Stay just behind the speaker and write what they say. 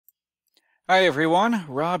Hi everyone,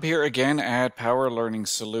 Rob here again at Power Learning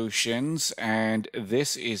Solutions, and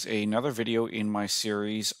this is another video in my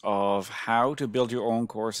series of how to build your own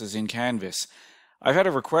courses in Canvas. I've had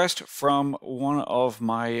a request from one of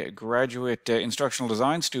my graduate instructional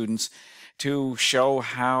design students to show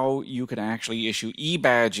how you can actually issue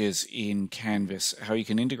eBadges in Canvas, how you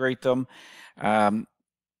can integrate them.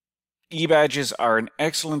 eBadges are an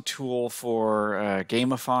excellent tool for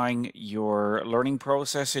gamifying your learning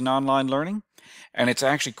process in online learning, and it's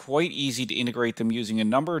actually quite easy to integrate them using a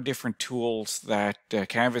number of different tools that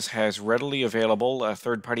Canvas has readily available,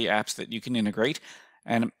 third-party apps that you can integrate.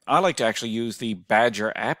 And I like to actually use the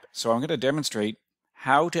Badgr app, so I'm going to demonstrate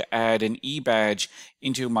how to add an eBadge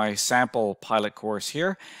into my sample pilot course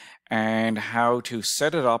here, and how to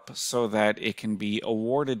set it up so that it can be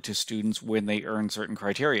awarded to students when they earn certain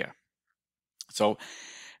criteria. So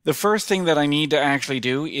the first thing that I need to actually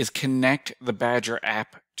do is connect the Badgr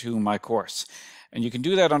app to my course. And you can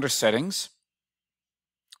do that under Settings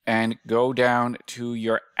and go down to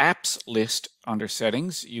your apps list under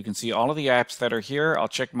Settings. You can see all of the apps that are here. I'll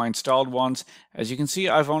check my installed ones. As you can see,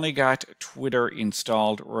 I've only got Twitter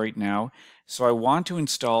installed right now. So I want to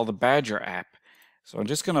install the Badgr app. So I'm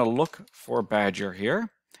just going to look for Badgr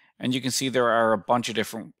here. And you can see there are a bunch of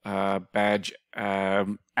different badge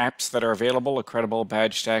apps that are available, a credible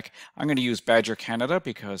badge stack. I'm going to use Badgr Canada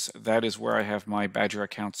because that is where I have my Badgr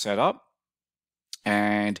account set up.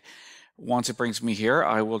 And once it brings me here,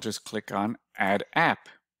 I will just click on Add App.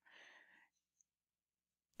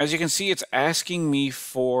 As you can see, it's asking me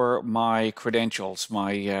for my credentials,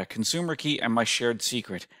 my consumer key and my shared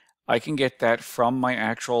secret. I can get that from my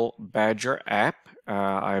actual Badgr app.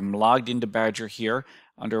 I'm logged into Badgr here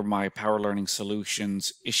under my Power Learning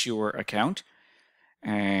Solutions issuer account.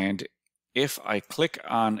 And if I click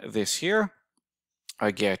on this here,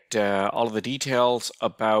 I get all of the details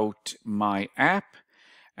about my app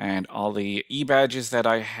and all the eBadges that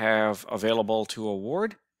I have available to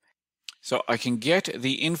award. So I can get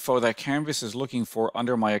the info that Canvas is looking for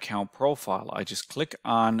under my account profile. I just click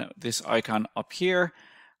on this icon up here.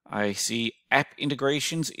 I see app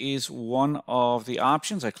integrations is one of the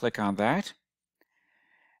options. I click on that.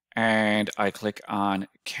 And I click on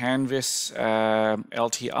Canvas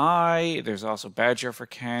LTI. There's also Badgr for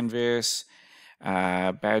Canvas,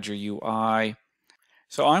 Badgr UI.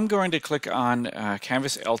 So I'm going to click on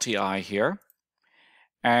Canvas LTI here.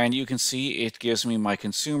 And you can see it gives me my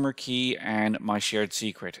consumer key and my shared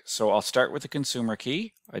secret. So I'll start with the consumer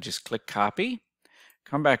key. I just click copy,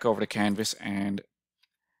 come back over to Canvas and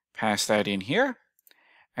pass that in here.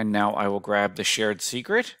 And now I will grab the shared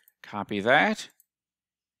secret, copy that,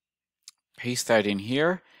 paste that in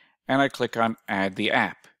here, and I click on Add the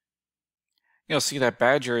App. You'll see that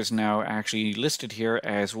Badgr is now actually listed here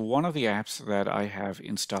as one of the apps that I have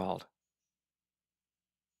installed.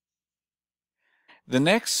 The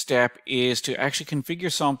next step is to actually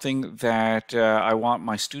configure something that I want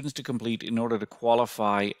my students to complete in order to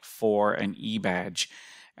qualify for an eBadge.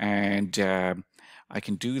 And I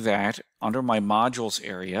can do that under my modules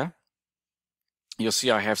area. You'll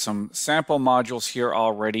see I have some sample modules here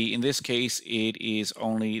already. In this case, it is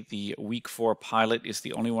only the week 4 pilot is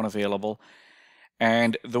the only one available.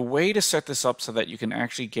 And the way to set this up so that you can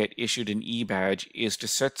actually get issued an eBadge is to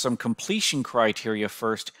set some completion criteria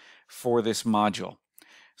first for this module.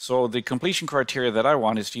 So the completion criteria that I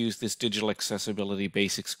want is to use this digital accessibility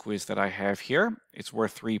basics quiz that I have here. It's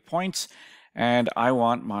worth 3 points. And I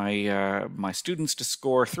want my students to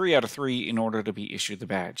score 3 out of 3 in order to be issued the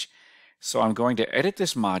badge. So I'm going to edit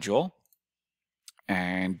this module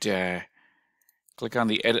and click on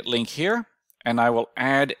the edit link here, and I will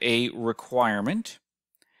add a requirement.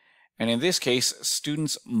 And in this case,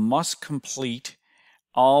 students must complete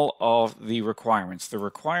all of the requirements. The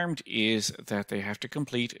requirement is that they have to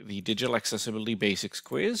complete the Digital Accessibility Basics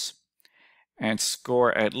quiz and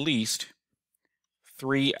score at least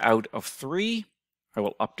 3 out of 3. I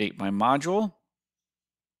will update my module.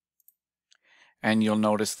 And you'll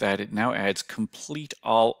notice that it now adds complete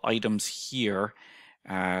all items here.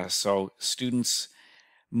 So students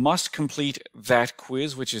must complete that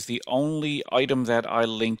quiz, which is the only item that I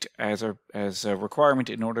linked as a requirement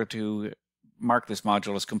in order to mark this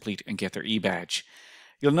module as complete and get their eBadge.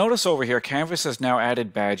 You'll notice over here, Canvas has now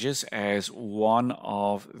added badges as one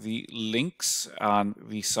of the links on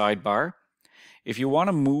the sidebar. If you want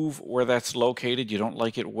to move where that's located, you don't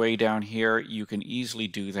like it way down here, you can easily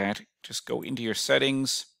do that. Just go into your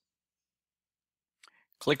settings,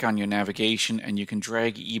 click on your navigation, and you can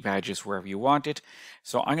drag eBadges wherever you want it.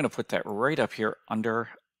 So I'm going to put that right up here under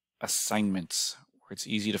assignments, where it's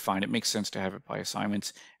easy to find. It makes sense to have it by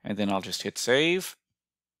assignments, and then I'll just hit save.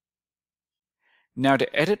 Now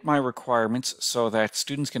to edit my requirements so that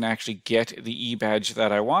students can actually get the eBadge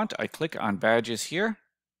that I want, I click on Badges here.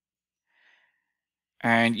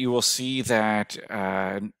 And you will see that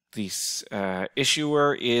this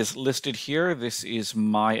issuer is listed here. This is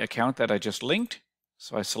my account that I just linked.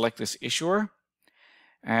 So I select this issuer,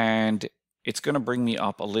 and it's going to bring me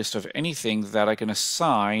up a list of anything that I can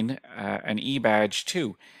assign an eBadge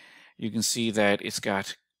to. You can see that it's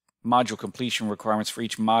got module completion requirements for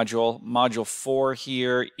each module. Module 4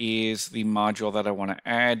 here is the module that I want to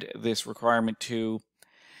add this requirement to.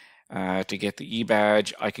 To get the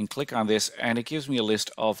eBadge, I can click on this and it gives me a list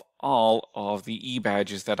of all of the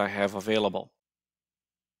eBadges that I have available.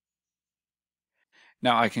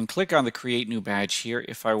 Now I can click on the Create New Badge here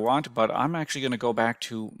if I want, but I'm actually going to go back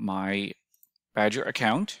to my Badgr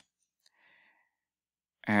account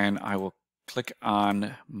and I will click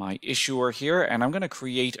on my issuer here and I'm going to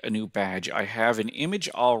create a new badge. I have an image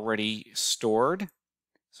already stored,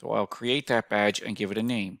 so I'll create that badge and give it a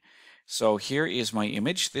name. So here is my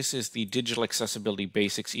image. This is the Digital Accessibility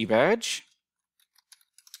Basics eBadge.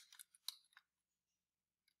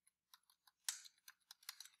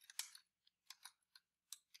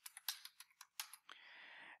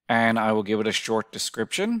 And I will give it a short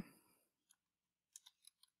description.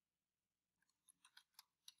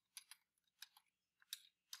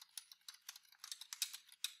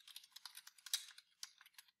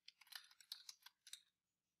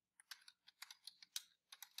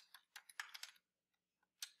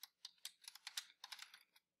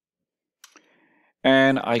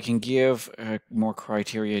 And I can give more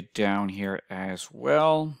criteria down here as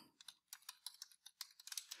well.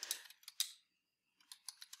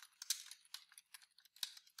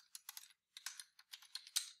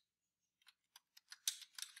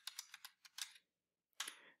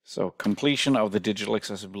 So completion of the Digital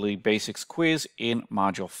Accessibility Basics quiz in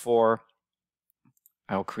Module 4.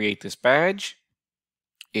 I'll create this badge.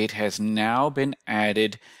 It has now been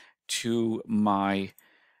added to my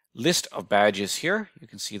list of badges here. You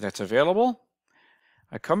can see that's available.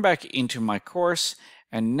 I come back into my course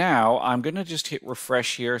and now I'm going to just hit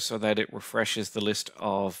refresh here so that it refreshes the list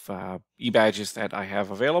of eBadges that I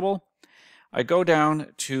have available. I go down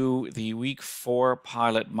to the week 4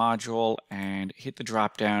 pilot module and hit the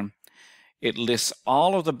drop down. It lists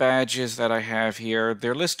all of the badges that I have here.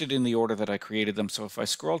 They're listed in the order that I created them. So if I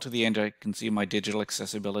scroll to the end, I can see my Digital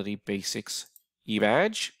Accessibility Basics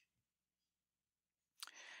eBadge.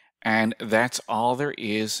 And that's all there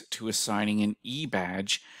is to assigning an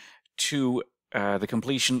eBadge to the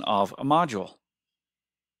completion of a module.